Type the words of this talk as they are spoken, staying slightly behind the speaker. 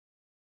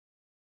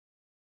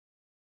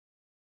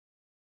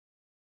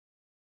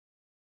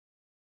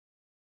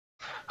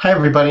Hi,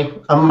 everybody.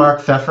 I'm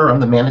Mark Pfeffer. I'm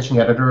the managing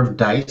editor of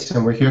DICE,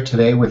 and we're here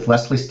today with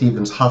Leslie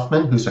Stevens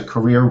Huffman, who's a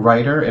career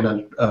writer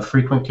and a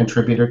frequent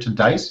contributor to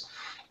DICE.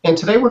 And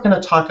today we're going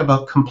to talk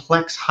about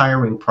complex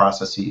hiring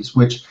processes,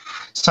 which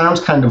sounds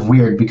kind of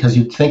weird because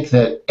you'd think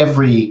that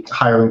every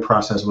hiring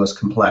process was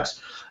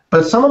complex.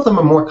 But some of them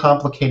are more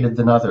complicated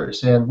than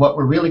others. And what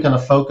we're really going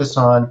to focus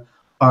on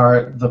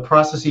are the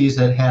processes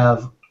that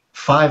have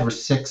 5 or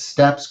 6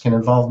 steps, can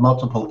involve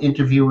multiple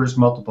interviewers,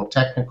 multiple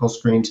technical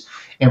screens,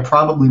 and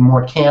probably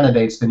more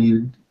candidates than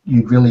you'd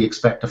really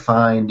expect to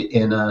find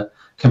in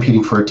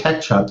competing for a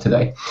tech job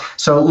today.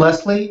 So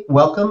Leslie,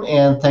 welcome,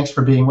 and thanks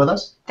for being with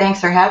us. Thanks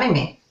for having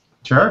me.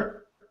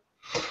 Sure.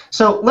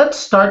 So let's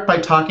start by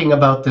talking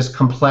about this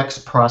complex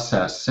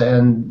process.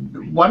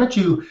 And why don't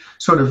you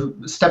sort of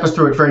step us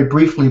through it very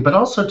briefly, but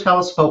also tell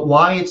us about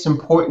why it's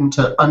important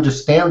to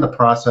understand the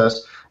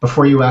process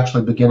before you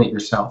actually begin it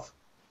yourself.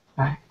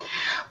 Right.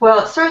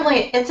 Well,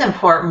 certainly it's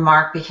important,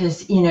 Mark,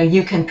 because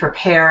you can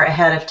prepare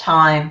ahead of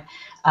time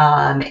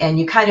and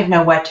you kind of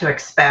know what to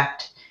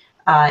expect.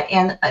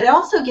 And it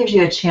also gives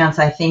you a chance,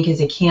 I think,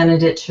 as a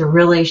candidate to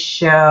really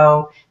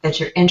show that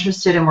you're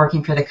interested in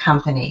working for the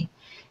company.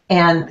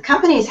 And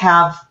companies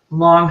have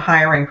long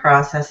hiring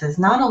processes,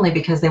 not only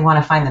because they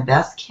want to find the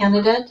best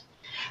candidate,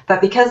 but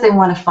because they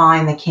want to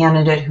find the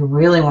candidate who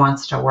really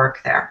wants to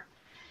work there.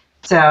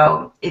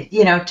 So,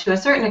 to a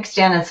certain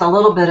extent, it's a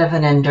little bit of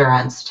an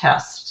endurance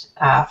test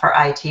for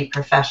IT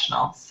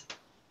professionals.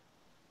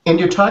 And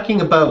you're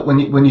talking about,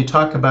 when you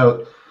talk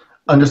about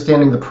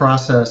understanding the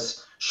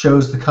process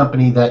shows the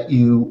company that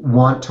you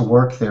want to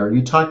work there, are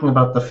you talking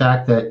about the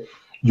fact that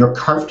you're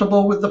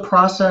comfortable with the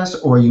process,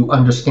 or you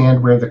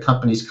understand where the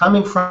company's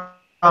coming from,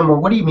 or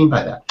what do you mean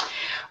by that?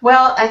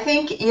 Well, I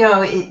think,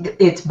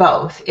 it's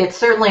both. It's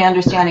certainly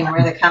understanding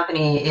where the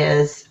company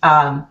is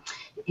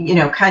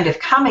kind of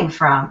coming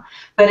from,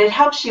 but it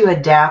helps you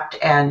adapt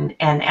and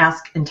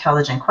ask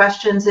intelligent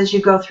questions as you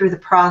go through the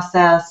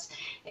process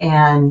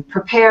and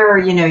prepare,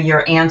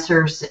 your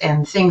answers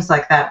and things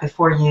like that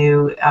before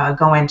you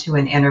go into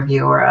an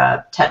interview or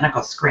a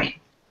technical screen.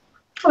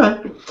 All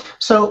right.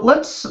 So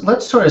let's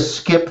sort of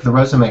skip the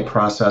resume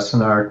process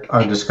in our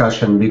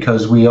discussion,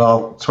 because we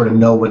all sort of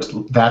know what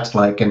that's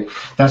like, and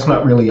that's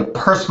not really a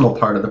personal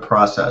part of the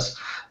process.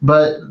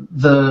 But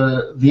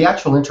the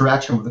actual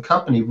interaction with the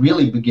company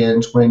really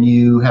begins when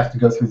you have to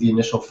go through the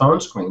initial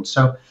phone screen.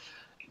 So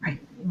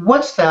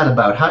what's that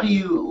about?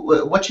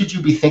 What should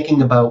you be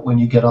thinking about when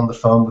you get on the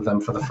phone with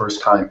them for the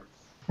first time?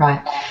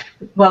 Right.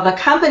 Well, the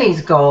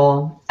company's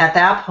goal at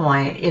that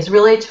point is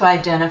really to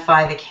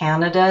identify the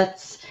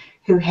candidates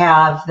who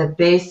have the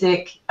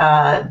basic,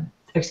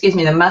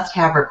 the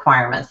must-have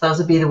requirements. Those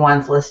would be the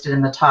ones listed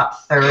in the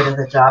top third of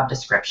the job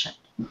description.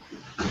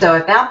 So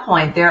at that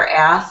point, they're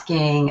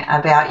asking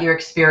about your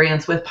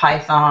experience with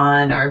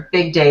Python or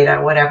big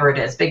data, whatever it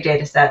is, big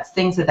data sets,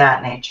 things of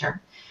that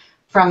nature.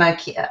 From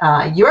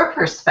your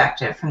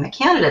perspective, from the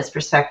candidate's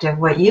perspective,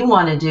 what you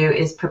want to do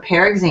is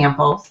prepare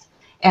examples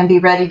and be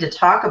ready to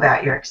talk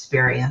about your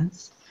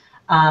experience.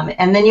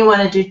 And then you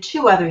want to do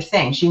 2 other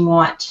things. You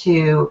want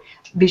to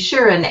be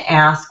sure and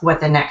ask what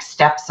the next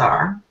steps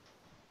are.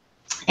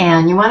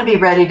 And you want to be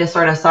ready to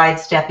sort of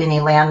sidestep any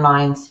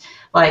landmines,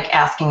 like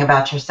asking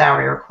about your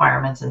salary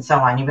requirements and so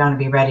on. You want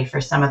to be ready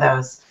for some of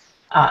those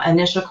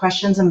initial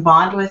questions and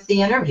bond with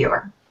the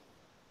interviewer.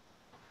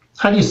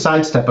 How do you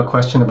sidestep a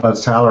question about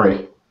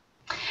salary?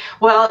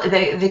 Well,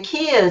 the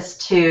key is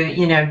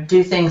to,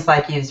 do things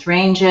like use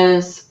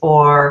ranges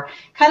or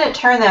kind of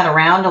turn that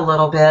around a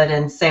little bit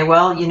and say,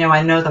 well,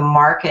 I know the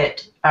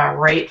market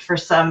rate for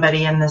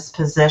somebody in this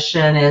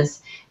position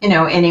is,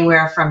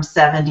 anywhere from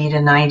 70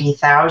 to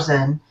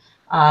 90,000.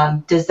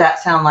 Does that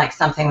sound like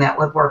something that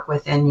would work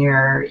within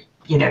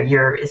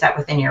is that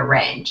within your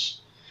range?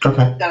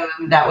 Okay. So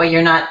that way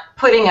you're not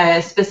putting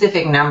a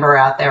specific number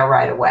out there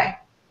right away.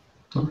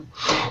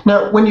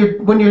 Now, when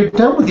you're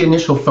done with the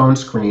initial phone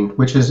screen,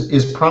 which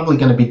is probably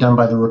going to be done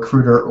by the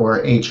recruiter or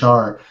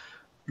HR,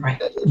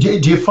 right? Do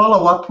you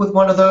follow up with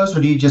one of those,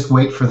 or do you just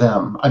wait for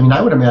them? I mean,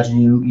 I would imagine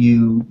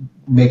you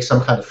make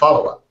some kind of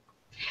follow-up.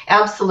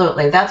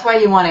 Absolutely. That's why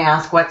you want to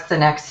ask what's the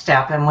next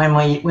step and when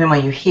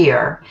will you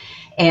hear?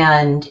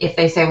 And if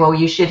they say, well,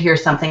 you should hear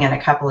something in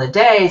a couple of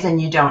days,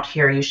 and you don't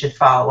hear, you should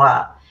follow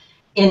up.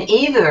 In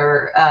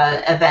either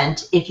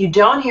event, if you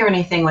don't hear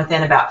anything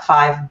within about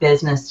 5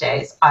 business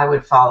days, I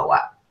would follow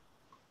up.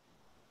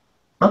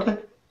 Okay.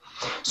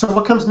 So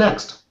what comes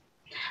next?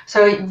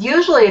 So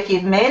usually if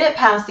you've made it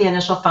past the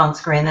initial phone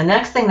screen, the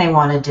next thing they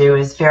want to do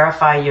is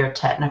verify your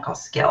technical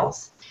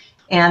skills.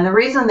 And the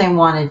reason they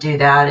want to do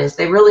that is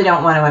they really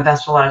don't want to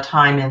invest a lot of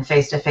time in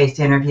face-to-face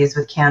interviews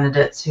with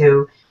candidates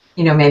who,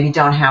 maybe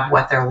don't have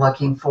what they're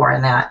looking for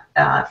in that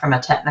from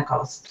a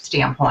technical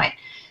standpoint.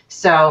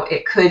 So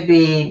it could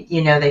be,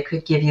 they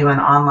could give you an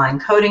online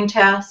coding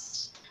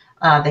test,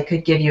 they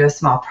could give you a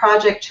small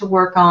project to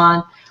work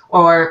on,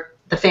 or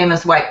the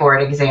famous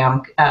whiteboard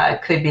exam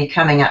could be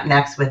coming up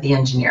next with the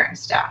engineering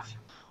staff.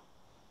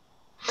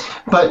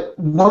 But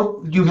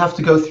won't you have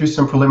to go through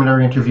some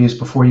preliminary interviews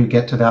before you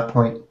get to that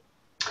point?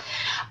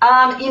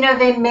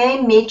 They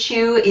may meet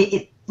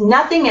you.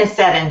 Nothing is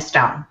set in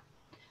stone.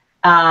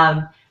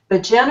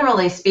 But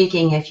generally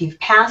speaking, if you've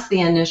passed the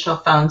initial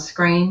phone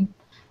screen,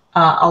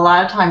 a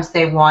lot of times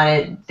they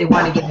want to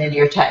get into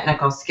your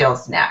technical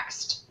skills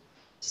next.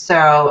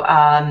 So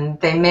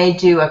they may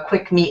do a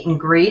quick meet and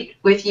greet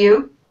with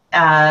you,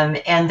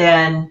 and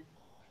then,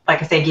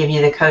 like I say, give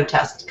you the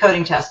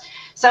coding test.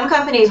 Some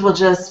companies will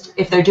just,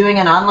 if they're doing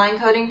an online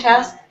coding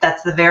test,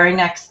 that's the very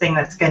next thing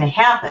that's going to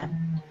happen.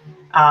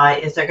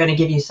 Is they're going to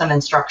give you some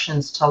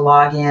instructions to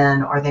log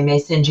in, or they may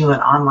send you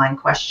an online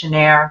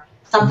questionnaire,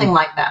 something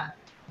like that.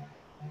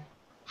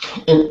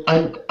 And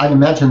I'd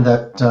imagine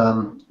that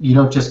you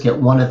don't just get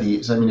one of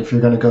these. I mean, if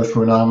you're going to go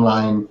through an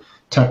online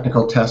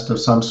technical test of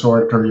some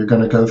sort, or you're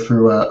going to go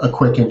through a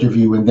quick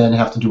interview and then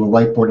have to do a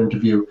whiteboard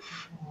interview,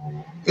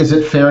 is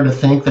it fair to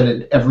think that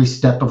at every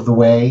step of the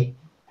way,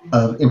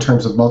 in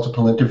terms of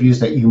multiple interviews,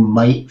 that you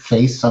might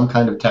face some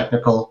kind of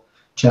technical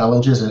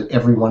challenges at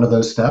every one of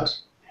those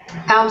steps?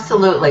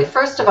 Absolutely.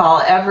 First of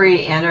all,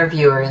 every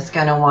interviewer is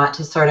going to want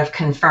to sort of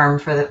confirm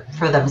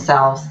for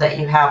themselves that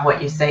you have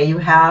what you say you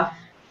have.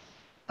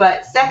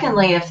 But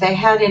secondly, if they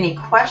had any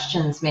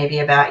questions maybe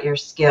about your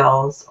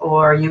skills,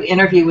 or you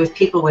interview with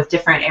people with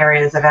different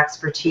areas of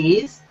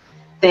expertise,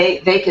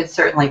 they could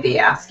certainly be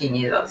asking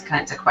you those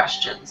kinds of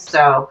questions.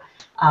 So,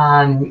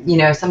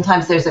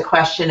 sometimes there's a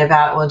question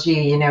about, well,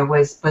 gee,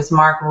 was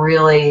Mark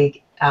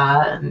really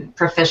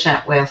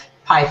proficient with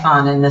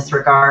Python in this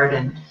regard?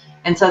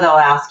 And so they'll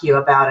ask you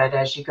about it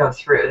as you go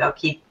through.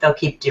 They'll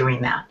keep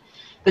doing that.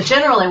 But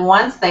generally,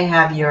 once they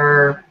have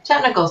your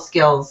technical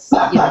skills,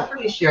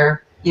 pretty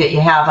sure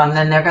you have them,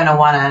 then they're going to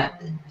want to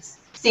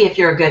see if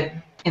you're a good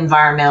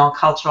environmental,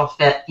 cultural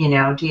fit.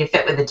 Do you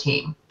fit with the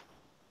team?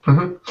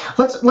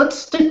 Mm-hmm. Let's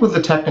stick with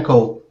the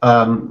technical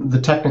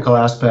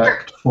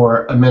aspect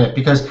for a minute,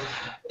 because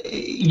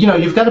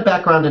you've got a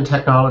background in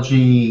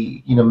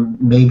technology.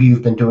 Maybe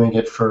you've been doing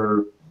it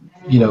for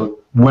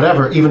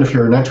whatever. Even if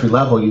you're an entry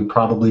level, you've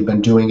probably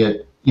been doing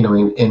it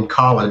in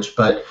college.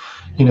 But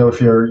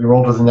if you're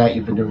older than that,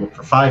 you've been doing it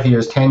for 5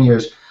 years, 10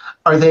 years.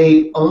 Are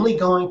they only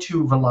going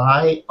to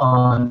rely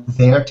on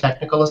their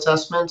technical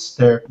assessments,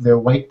 their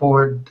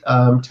whiteboard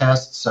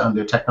tests,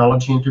 their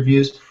technology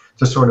interviews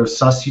to sort of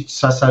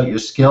suss out your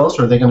skills,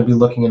 or are they going to be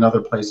looking in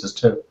other places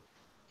too?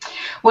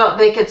 Well,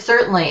 they could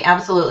certainly,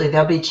 absolutely.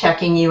 They'll be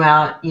checking you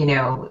out,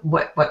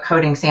 what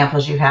coding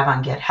samples you have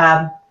on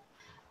GitHub,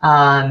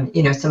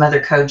 some other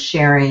code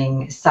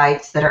sharing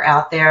sites that are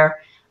out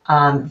there.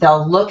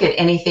 They'll look at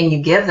anything you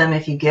give them.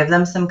 If you give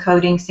them some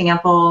coding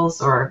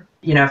samples, or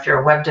if you're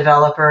a web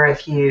developer,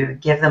 if you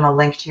give them a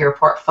link to your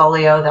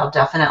portfolio, they'll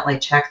definitely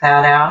check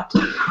that out.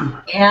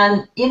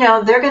 And,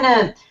 they're going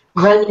to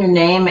run your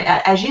name.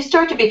 As you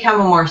start to become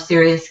a more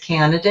serious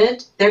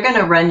candidate, they're going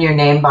to run your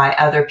name by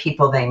other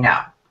people they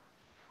know.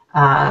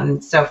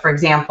 So, for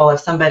example, if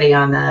somebody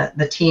on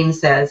the team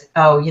says,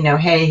 oh,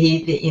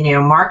 hey,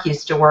 Mark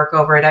used to work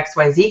over at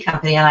XYZ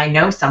company, and I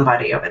know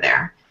somebody over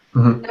there.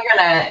 Mm-hmm.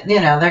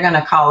 They're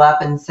gonna call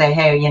up and say,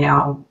 hey,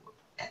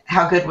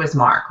 how good was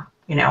Mark?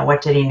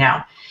 What did he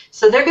know?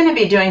 So they're going to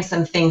be doing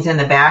some things in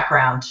the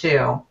background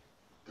too,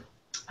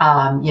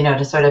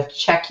 to sort of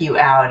check you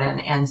out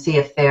and see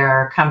if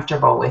they're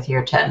comfortable with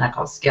your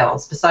technical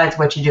skills, besides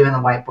what you do in the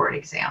whiteboard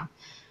exam.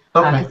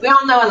 Okay. We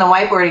all know in the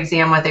whiteboard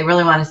exam what they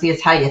really want to see is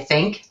how you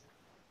think.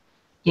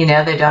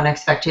 They don't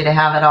expect you to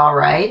have it all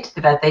right,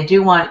 but they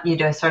do want you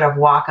to sort of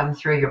walk them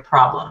through your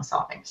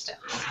problem-solving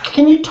steps.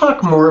 Can you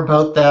talk more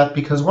about that?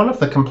 Because one of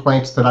the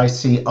complaints that I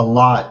see a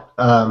lot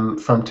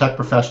from tech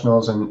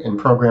professionals and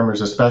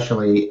programmers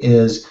especially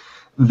is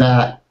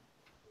that,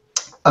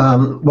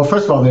 well,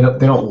 first of all, they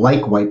don't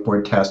like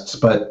whiteboard tests,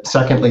 but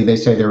secondly, they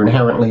say they're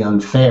inherently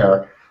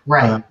unfair,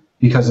 right?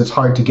 Because it's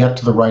hard to get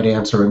to the right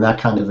answer in that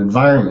kind of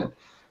environment.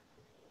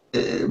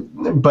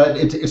 But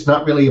it's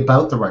not really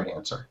about the right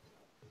answer.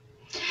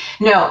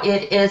 No,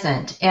 it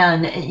isn't.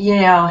 And,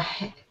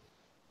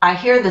 I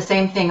hear the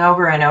same thing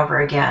over and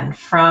over again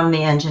from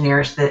the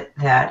engineers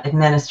that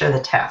administer the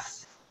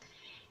tests.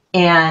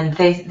 And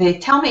they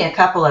tell me a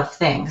couple of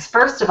things.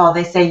 First of all,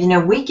 they say,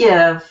 we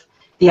give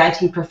the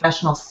IT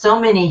professionals so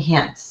many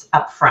hints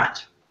up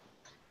front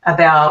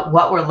about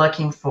what we're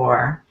looking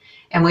for.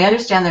 And we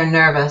understand they're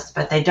nervous,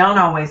 but they don't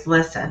always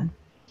listen.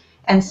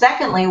 And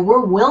secondly,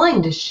 we're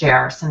willing to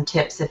share some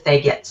tips if they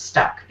get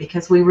stuck,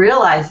 because we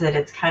realize that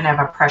it's kind of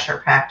a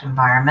pressure-packed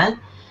environment.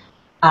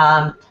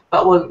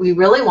 But what we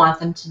really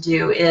want them to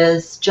do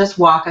is just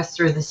walk us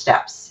through the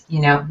steps.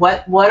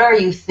 What are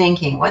you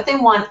thinking? What they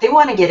want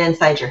to get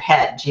inside your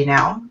head,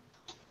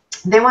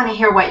 They want to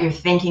hear what you're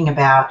thinking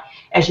about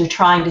as you're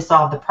trying to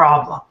solve the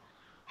problem.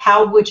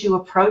 How would you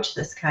approach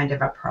this kind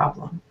of a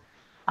problem?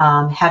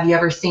 Have you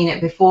ever seen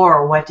it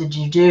before? What did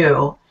you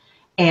do?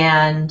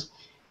 And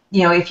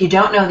if you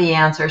don't know the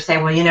answer,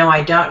 say, well,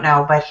 I don't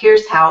know, but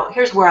here's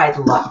where I'd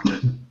look.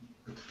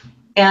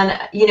 And,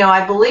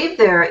 I believe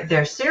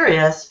they're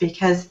serious,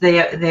 because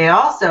they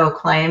also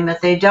claim that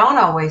they don't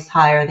always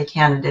hire the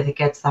candidate that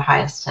gets the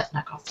highest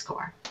technical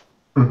score.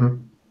 Mm-hmm.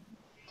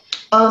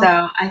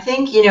 So I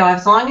think,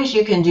 as long as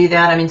you can do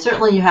that, I mean,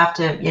 certainly you have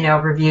to,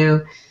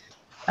 review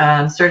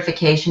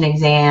certification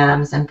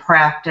exams and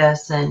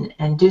practice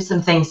and do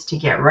some things to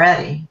get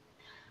ready.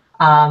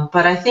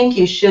 But I think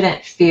you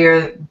shouldn't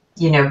fear,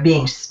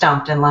 being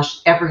stumped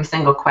unless every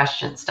single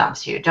question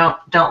stumps you.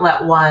 Don't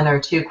let one or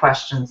two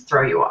questions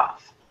throw you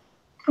off.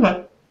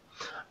 Okay.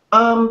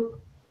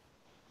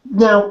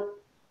 Now,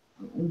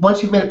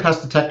 once you've made it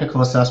past the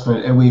technical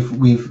assessment, and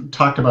we've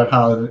talked about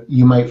how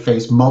you might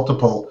face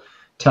multiple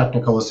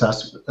technical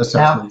assessments.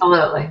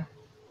 Absolutely.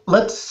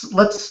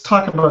 Let's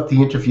talk about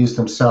the interviews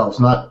themselves,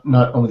 not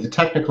only the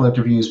technical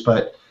interviews,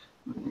 but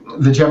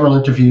the general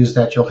interviews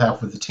that you'll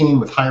have with the team,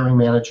 with hiring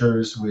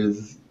managers,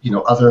 with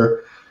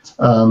other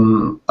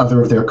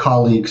of their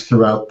colleagues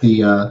throughout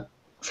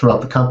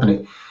the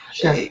company.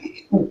 Sure.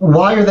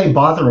 Why are they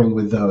bothering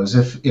with those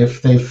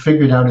if they've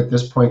figured out at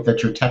this point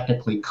that you're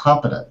technically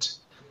competent?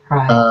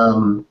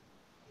 Right.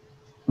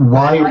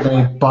 Why are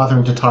they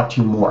bothering to talk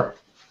to you more?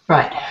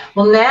 Right.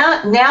 Well,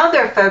 now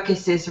their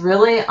focus is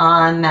really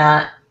on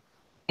that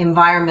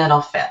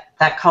environmental fit,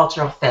 that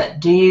cultural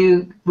fit.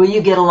 Will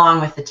you get along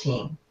with the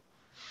team?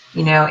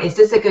 Is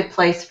this a good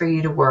place for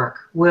you to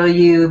work? Will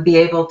you be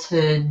able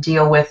to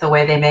deal with the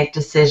way they make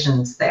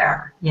decisions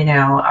there?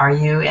 Are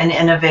you an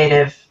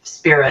innovative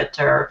spirit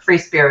or free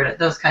spirit,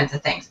 those kinds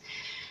of things.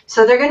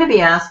 So they're going to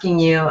be asking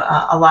you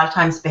a lot of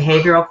times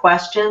behavioral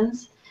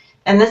questions.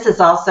 And this is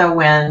also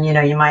when,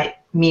 you might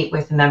meet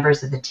with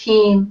members of the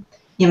team.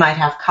 You might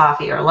have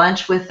coffee or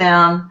lunch with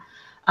them.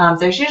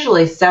 There's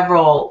usually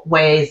several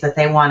ways that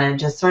they want to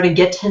just sort of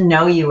get to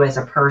know you as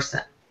a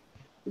person.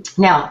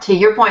 Now, to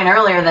your point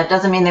earlier, that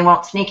doesn't mean they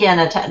won't sneak in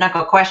a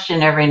technical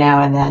question every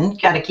now and then.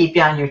 Got to keep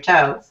you on your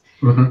toes.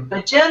 Mm-hmm.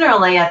 But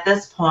generally, at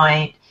this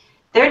point,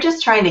 they're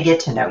just trying to get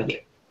to know you.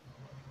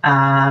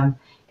 And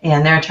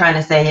they're trying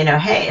to say,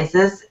 hey, is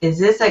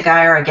this a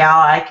guy or a gal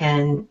I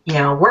can,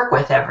 work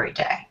with every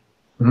day?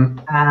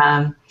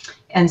 Mm-hmm.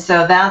 And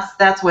so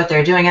that's what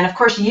they're doing. And of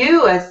course,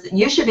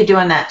 you should be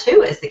doing that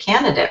too as the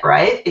candidate,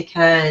 right?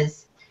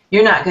 Because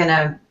you're not going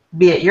to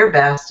be at your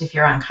best if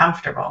you're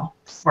uncomfortable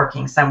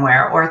working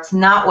somewhere, or it's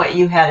not what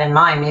you had in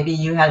mind. Maybe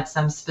you had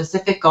some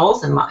specific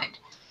goals in mind.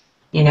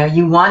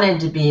 You wanted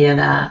to be in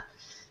a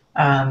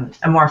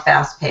more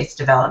fast-paced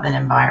development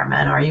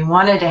environment, or you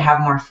wanted to have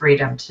more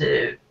freedom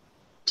to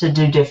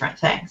do different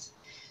things.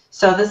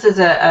 So this is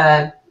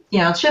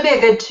it should be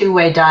a good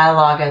two-way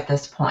dialogue at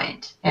this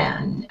point,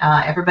 and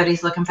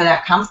everybody's looking for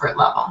that comfort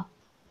level.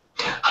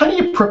 How do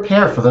you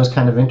prepare for those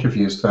kind of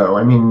interviews, though?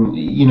 I mean,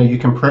 you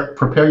can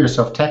prepare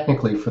yourself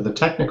technically for the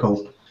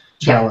technical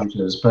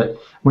challenges, but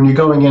when you're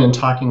going in and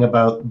talking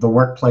about the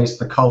workplace,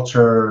 the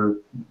culture,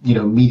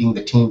 meeting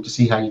the team to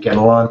see how you get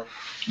along,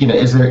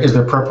 is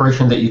there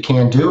preparation that you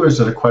can do, or is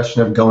it a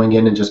question of going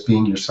in and just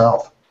being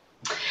yourself?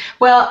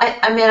 Well,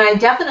 I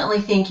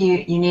definitely think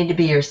you need to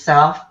be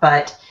yourself,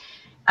 but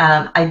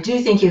I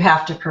do think you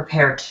have to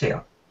prepare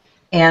too.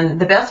 And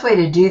the best way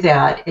to do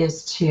that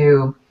is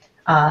to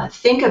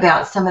think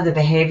about some of the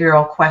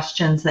behavioral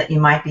questions that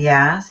you might be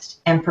asked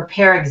and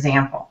prepare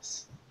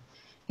examples.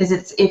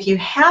 Because if you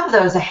have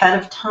those ahead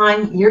of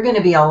time, you're going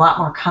to be a lot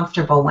more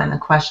comfortable when the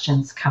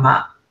questions come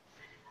up.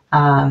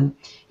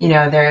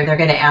 They're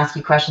going to ask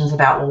you questions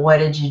about, well, what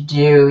did you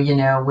do,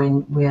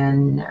 when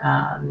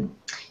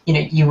you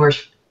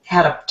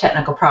had a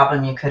technical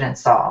problem you couldn't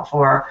solve,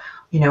 or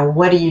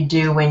what do you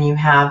do when you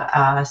have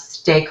a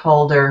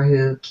stakeholder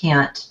who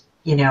can't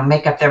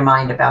make up their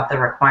mind about the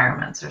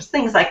requirements, or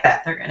things like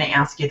that. They're going to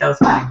ask you those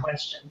kind of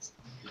questions.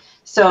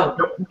 So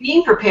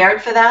being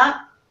prepared for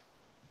that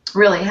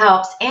really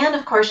helps. And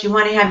of course, you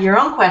want to have your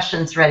own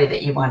questions ready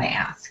that you want to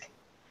ask,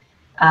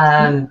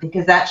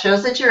 because that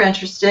shows that you're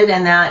interested,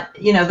 and that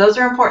those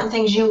are important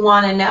things you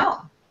want to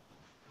know.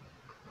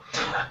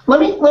 Let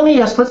me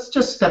ask. Let's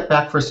just step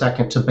back for a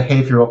second to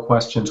behavioral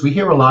questions. We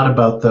hear a lot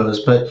about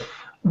those, but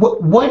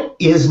what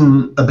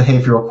isn't a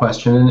behavioral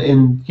question?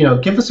 And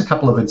give us a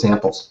couple of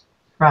examples.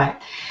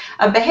 Right.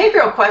 A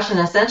behavioral question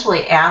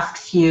essentially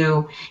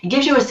it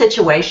gives you a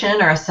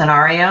situation or a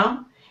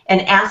scenario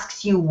and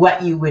asks you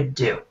what you would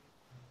do.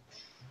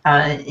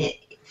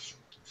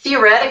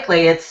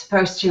 Theoretically, it's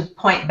supposed to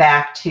point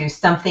back to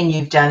something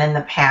you've done in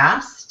the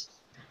past.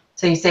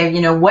 So you say,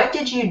 what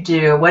did you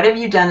do? What have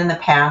you done in the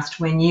past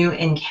when you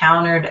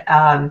encountered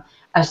a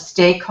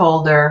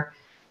stakeholder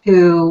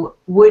who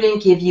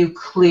wouldn't give you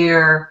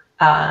clear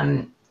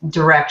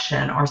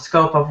direction or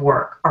scope of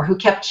work, or who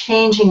kept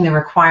changing the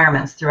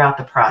requirements throughout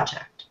the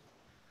project?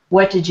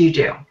 What did you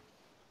do?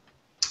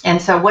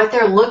 And so what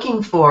they're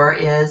looking for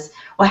is,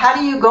 well, how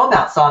do you go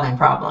about solving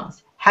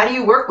problems? How do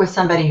you work with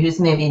somebody who's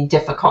maybe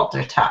difficult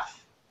or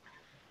tough?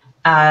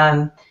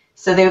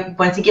 So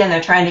once again,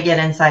 they're trying to get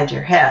inside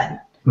your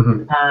head.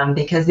 Mm-hmm.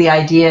 Because the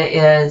idea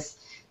is,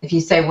 if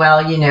you say,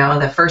 well,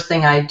 the first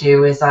thing I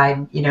do is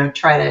I,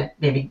 try to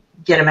maybe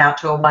get them out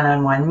to a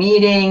one-on-one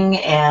meeting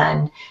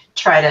and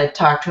try to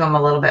talk to them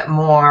a little bit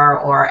more,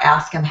 or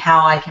ask them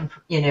how I can,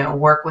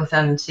 work with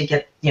them to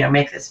get,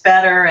 make this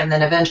better. And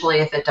then eventually,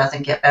 if it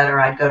doesn't get better,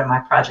 I'd go to my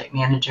project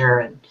manager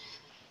and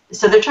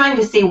so they're trying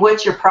to see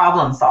what's your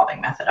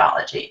problem-solving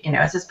methodology.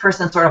 Is this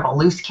person sort of a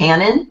loose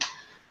cannon?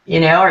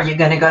 Are you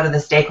going to go to the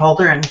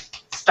stakeholder and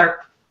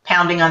start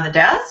pounding on the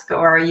desk,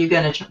 or are you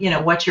going to,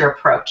 what's your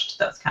approach to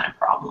those kind of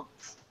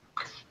problems?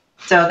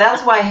 So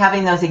that's why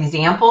having those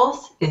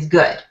examples is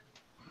good,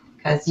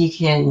 because you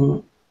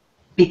can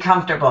be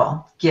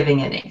comfortable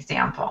giving an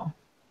example.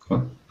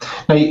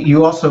 Now,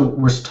 you also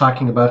were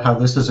talking about how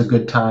this is a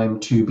good time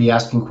to be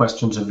asking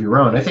questions of your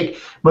own. I think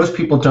most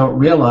people don't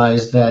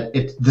realize that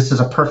this is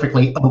a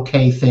perfectly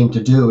okay thing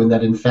to do, and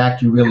that in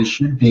fact you really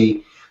should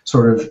be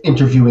sort of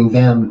interviewing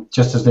them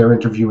just as they're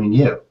interviewing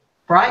you.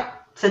 Right.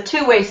 It's a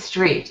two-way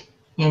street,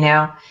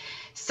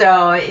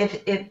 So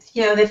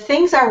if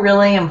things are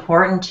really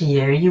important to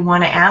you, you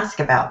want to ask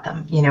about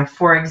them.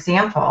 For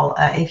example,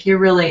 if you're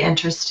really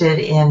interested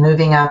in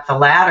moving up the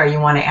ladder, you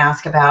want to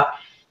ask about,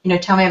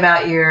 tell me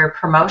about your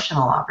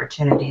promotional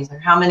opportunities, or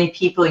how many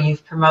people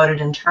you've promoted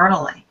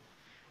internally,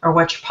 or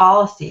what your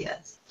policy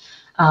is.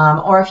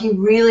 Or if you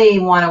really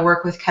want to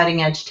work with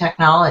cutting edge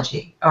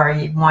technology, or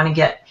you want to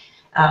get,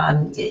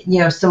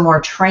 some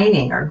more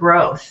training or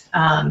growth.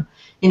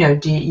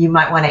 You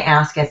might want to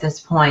ask at this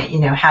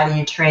point, how do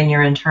you train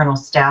your internal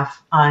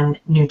staff on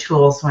new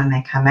tools when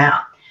they come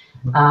out?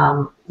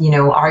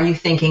 Are you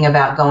thinking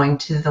about going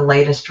to the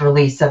latest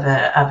release of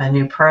a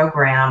new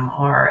program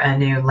or a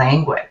new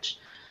language?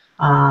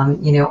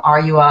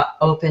 Are you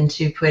open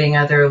to putting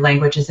other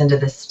languages into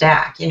the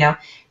stack?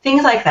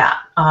 Things like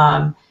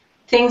that.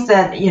 Things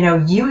that,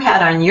 you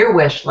had on your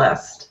wish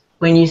list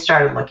when you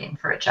started looking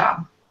for a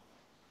job.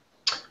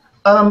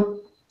 How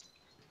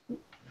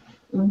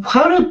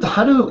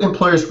do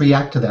employers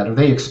react to that? Are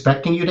they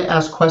expecting you to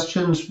ask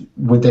questions?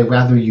 Would they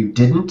rather you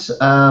didn't?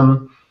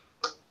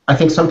 I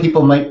think some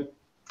people might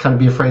kind of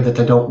be afraid that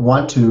they don't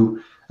want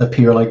to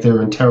appear like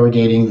they're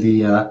interrogating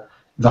the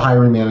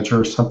hiring manager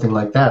or something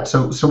like that.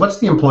 So what's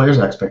the employer's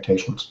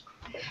expectations?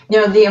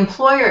 The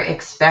employer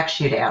expects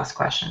you to ask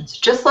questions,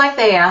 just like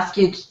they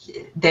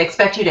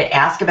expect you to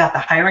ask about the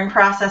hiring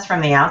process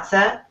from the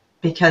outset,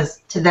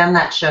 because to them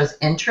that shows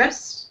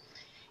interest.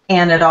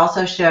 And it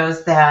also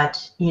shows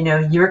that,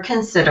 you're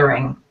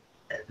considering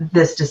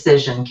this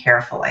decision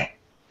carefully.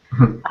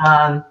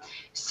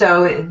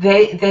 So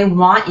they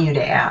want you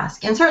to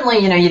ask. And certainly,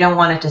 you don't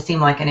want it to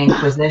seem like an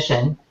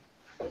inquisition.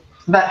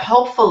 But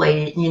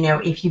hopefully,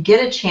 if you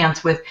get a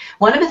chance with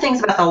one of the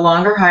things about the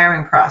longer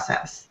hiring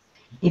process,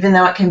 even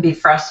though it can be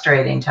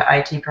frustrating to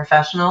IT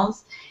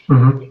professionals,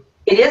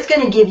 it is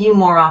going to give you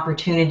more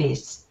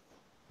opportunities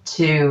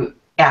to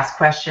ask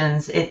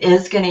questions. It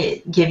is going to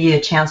give you a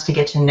chance to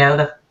get to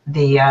know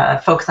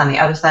the folks on the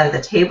other side of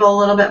the table a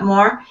little bit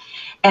more.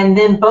 And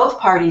then both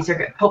parties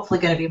are hopefully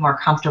going to be more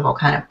comfortable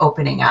kind of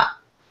opening up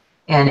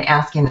and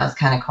asking those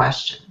kind of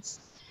questions.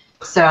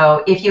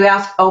 So if you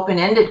ask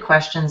open-ended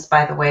questions,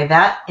 by the way,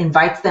 that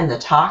invites them to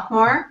talk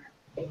more,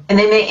 and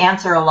they may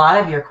answer a lot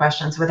of your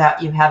questions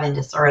without you having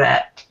to sort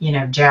of,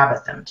 jab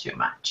at them too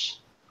much.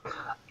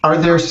 Are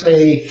there,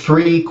 say,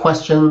 3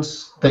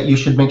 questions that you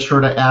should make sure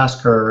to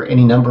ask, or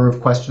any number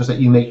of questions that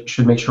you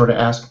should make sure to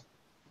ask?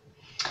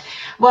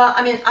 Well,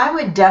 I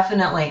would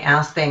definitely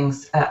ask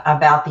things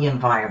about the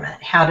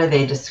environment. How do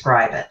they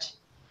describe it?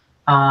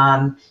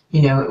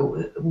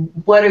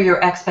 What are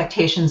your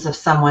expectations of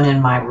someone in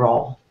my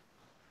role?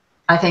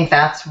 I think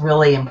that's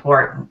really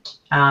important.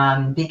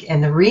 And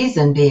the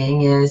reason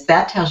being is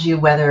that tells you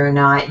whether or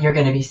not you're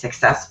going to be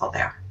successful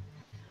there.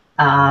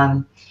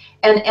 And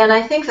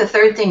I think the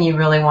third thing you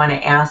really want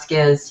to ask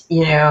is,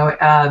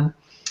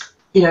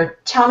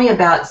 tell me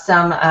about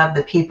some of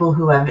the people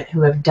who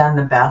have done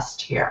the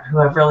best here, who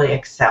have really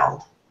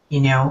excelled.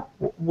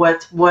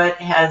 What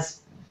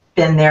has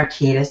been their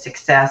key to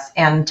success,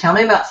 and tell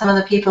me about some of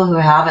the people who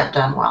haven't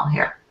done well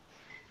here.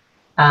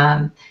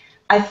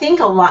 I think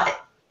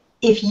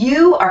if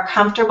you are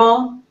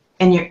comfortable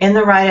and you're in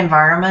the right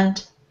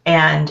environment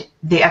and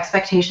the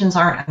expectations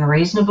aren't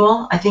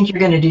unreasonable, I think you're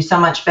going to do so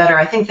much better.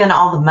 I think then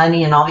all the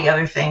money and all the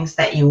other things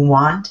that you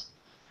want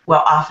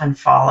will often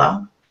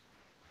follow.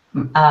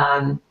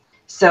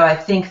 So I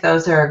think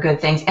those are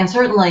good things. And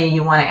certainly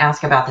you want to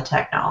ask about the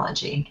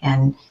technology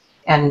and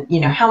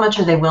how much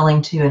are they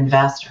willing to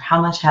invest, or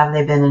how much have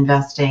they been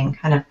investing,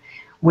 kind of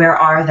where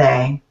are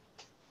they?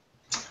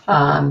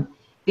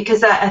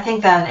 Because I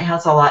think that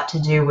has a lot to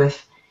do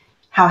with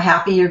how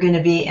happy you're going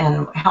to be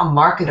and how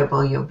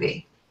marketable you'll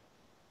be.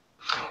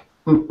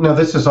 Now,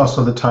 this is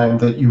also the time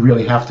that you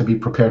really have to be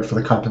prepared for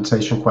the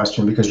compensation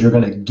question, because you're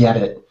going to get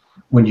it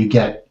when you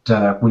get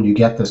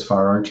this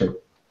far, aren't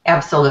you?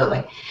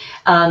 Absolutely.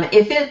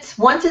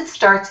 Once it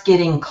starts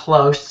getting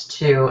close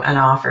to an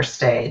offer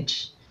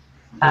stage,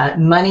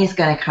 money's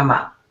going to come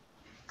up,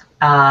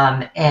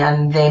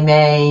 and they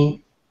may,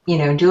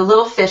 do a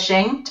little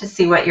fishing to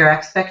see what your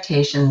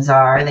expectations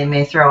are. They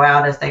may throw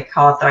out, as they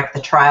call it, like the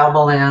trial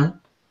balloon.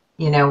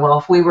 Well,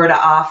 if we were to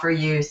offer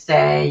you,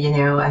 say,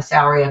 a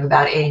salary of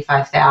about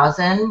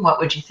 $85,000, what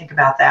would you think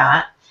about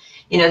that?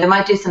 They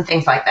might do some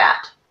things like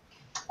that.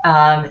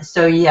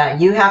 So yeah,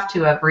 you have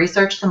to have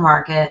researched the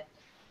market.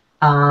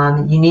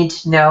 You need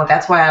to know,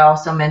 that's why I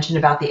also mentioned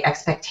about the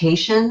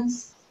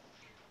expectations,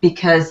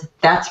 because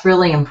that's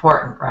really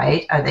important,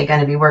 right? Are they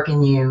going to be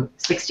working you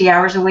 60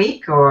 hours a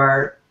week,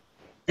 or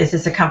is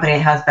this a company that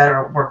has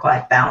better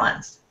work-life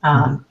balance?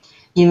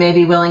 You may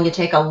be willing to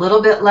take a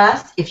little bit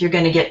less if you're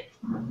going to get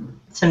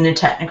some new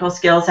technical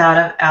skills out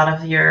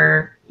of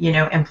your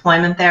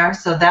employment there.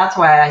 So that's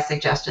why I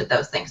suggested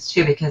those things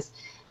too, because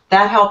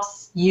that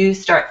helps you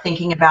start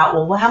thinking about,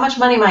 well, how much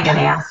money am I going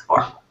to ask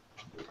for?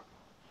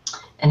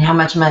 And how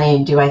much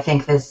money do I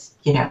think this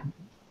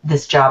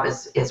job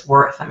is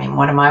worth? I mean,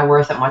 what am I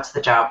worth and what's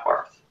the job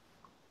worth?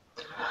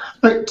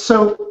 Right,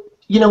 so,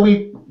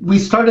 we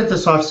started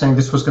this off saying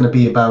this was going to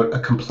be about a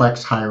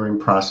complex hiring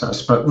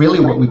process, but really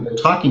what we've been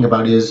talking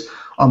about is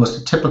almost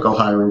a typical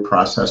hiring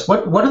process.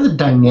 What are the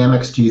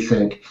dynamics, do you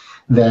think,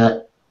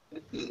 that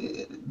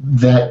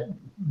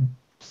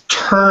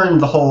turn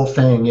the whole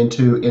thing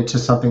into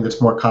something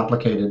that's more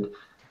complicated?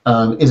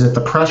 Is it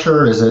the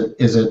pressure? Is it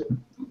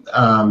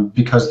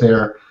because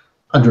they're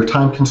under a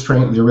time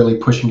constraint and they're really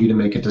pushing you to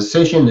make a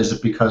decision? Is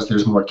it because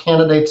there's more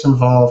candidates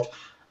involved?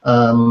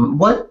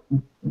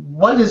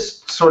 What is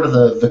sort of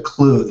the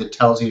clue that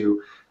tells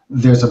you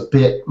there's a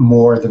bit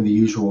more than the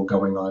usual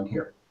going on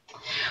here?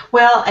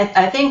 Well,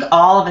 I think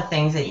all of the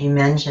things that you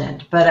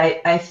mentioned, but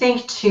I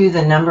think too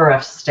the number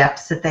of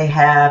steps that they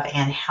have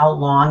and how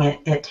long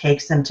it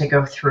takes them to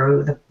go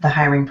through the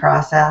hiring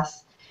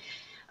process.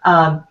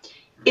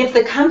 If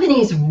the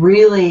company's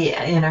really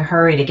in a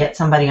hurry to get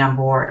somebody on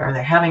board, or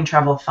they're having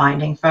trouble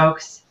finding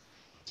folks,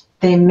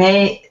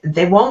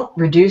 they won't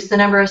reduce the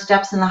number of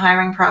steps in the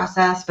hiring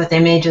process, but they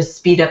may just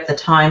speed up the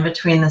time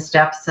between the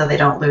steps so they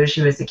don't lose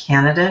you as a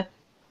candidate.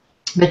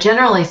 But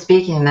generally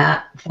speaking,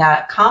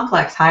 that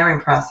complex hiring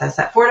process,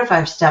 that 4 to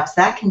 5 steps,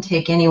 that can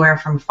take anywhere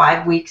from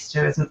 5 weeks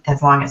to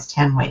as long as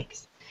 10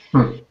 weeks.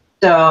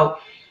 So,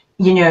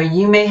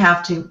 you may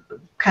have to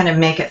kind of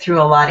make it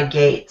through a lot of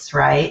gates,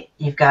 right?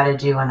 You've got to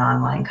do an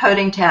online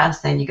coding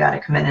test, then you got to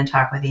come in and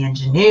talk with the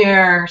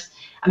engineers.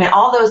 I mean,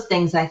 all those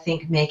things I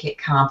think make it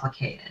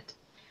complicated.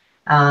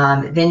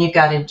 Then you've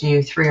got to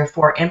do 3 or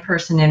 4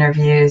 in-person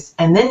interviews,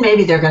 and then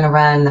maybe they're going to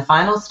run the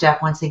final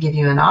step. Once they give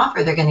you an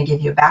offer, they're going to give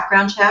you a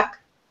background check,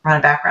 run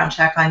a background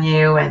check on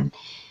you, and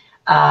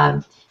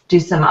do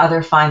some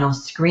other final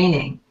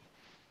screening.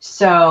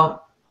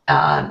 So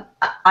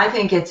I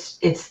think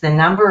it's the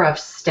number of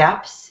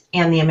steps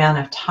and the amount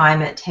of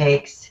time it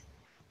takes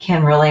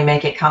can really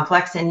make it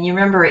complex. And you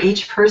remember,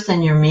 each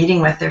person you're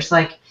meeting with, there's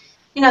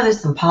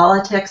there's some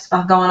politics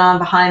going on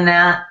behind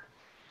that.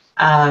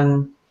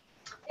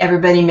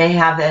 Everybody may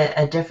have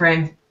a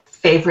different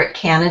favorite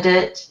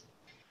candidate.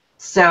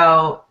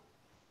 So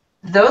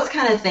those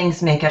kind of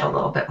things make it a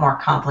little bit more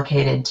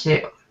complicated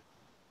too.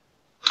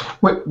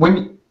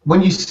 When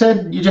you just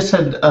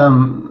said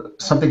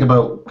something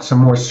about some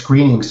more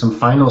screening, some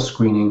final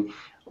screening,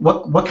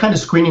 what kind of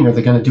screening are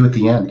they going to do at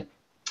the end?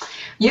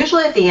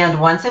 Usually at the end,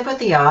 once they put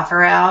the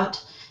offer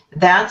out,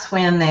 that's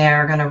when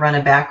they're going to run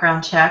a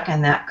background check,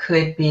 and that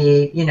could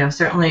be,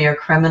 certainly your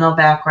criminal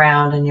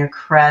background and your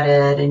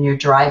credit and your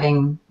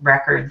driving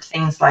record,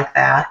 things like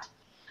that.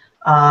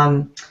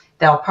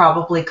 They'll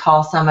probably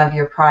call some of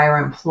your prior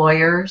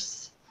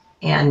employers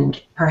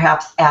and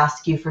perhaps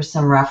ask you for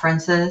some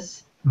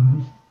references.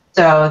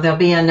 So there'll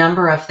be a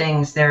number of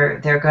things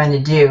they're going to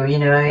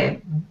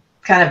do.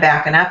 Kind of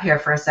backing up here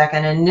for a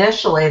second.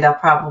 Initially, they'll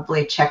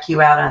probably check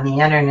you out on the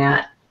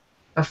internet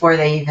before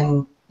they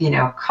even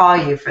call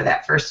you for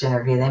that first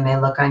interview. They may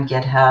look on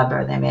GitHub,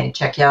 or they may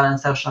check you out on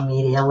social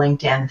media,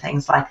 LinkedIn,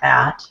 things like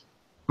that.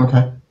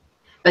 Okay.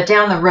 But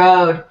down the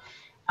road,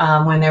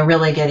 when they're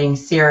really getting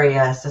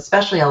serious,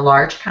 especially a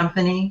large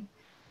company,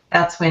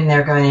 that's when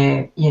they're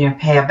going to,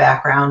 pay a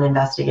background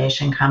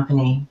investigation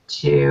company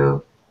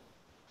to,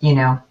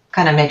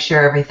 kind of make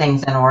sure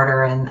everything's in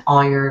order and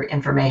all your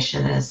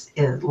information is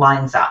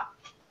lines up.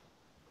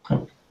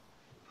 Okay.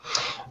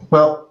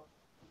 Well,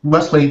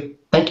 Leslie,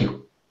 thank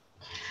you.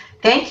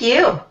 Thank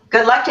you.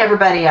 Good luck to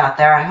everybody out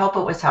there. I hope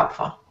it was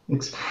helpful.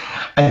 Thanks.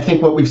 I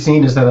think what we've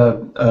seen is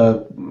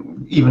that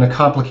even a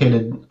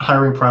complicated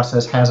hiring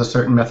process has a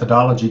certain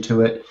methodology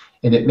to it,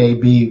 and it may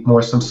be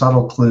more some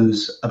subtle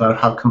clues about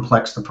how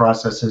complex the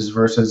process is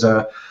versus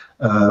a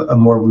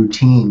more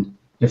routine,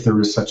 if there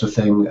is such a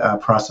thing,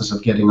 process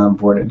of getting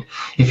onboarded.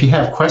 If you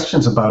have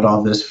questions about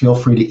all this, feel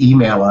free to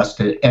email us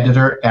at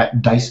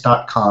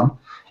editor@dice.com,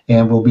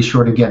 and we'll be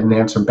sure to get an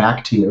answer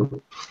back to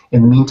you.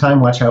 In the meantime,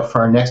 watch out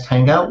for our next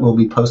Hangout. We'll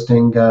be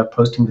posting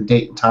the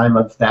date and time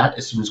of that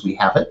as soon as we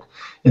have it.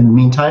 In the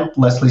meantime,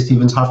 Leslie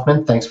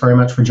Stevens-Huffman, thanks very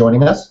much for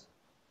joining us.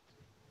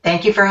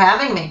 Thank you for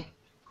having me.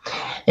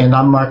 And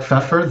I'm Mark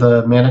Pfeffer,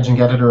 the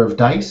managing editor of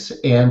DICE,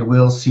 and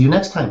we'll see you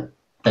next time.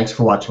 Thanks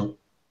for watching.